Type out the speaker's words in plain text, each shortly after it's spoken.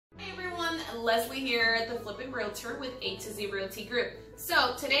Leslie here, the Flipping Realtor with A2Z Realty Group.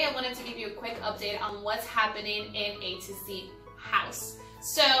 So today I wanted to give you a quick update on what's happening in A2Z House.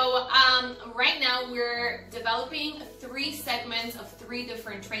 So right now we're developing 3 segments of 3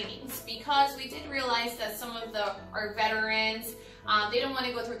 different trainings because we did realize that some of our veterans, they don't want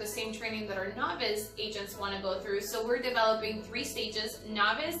to go through the same training that our novice agents want to go through. So we're developing 3 stages: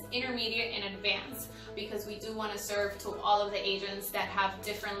 novice, intermediate, and advanced, because we do want to serve to all of the agents that have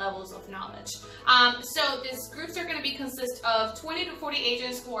different levels of knowledge. So these groups are going to consist of 20 to 40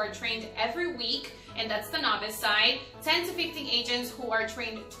 agents who are trained every week, and that's the novice side, 10 to 15 agents who are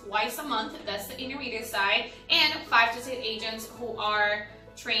trained twice a month, that's the intermediate side, and 5 to 10 agents who are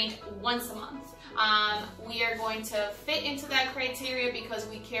trained once a month. We are going to fit into that criteria because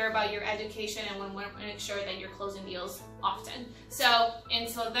we care about your education and we want to make sure that you're closing deals often. So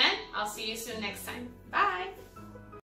until then, I'll see you soon next time. Bye!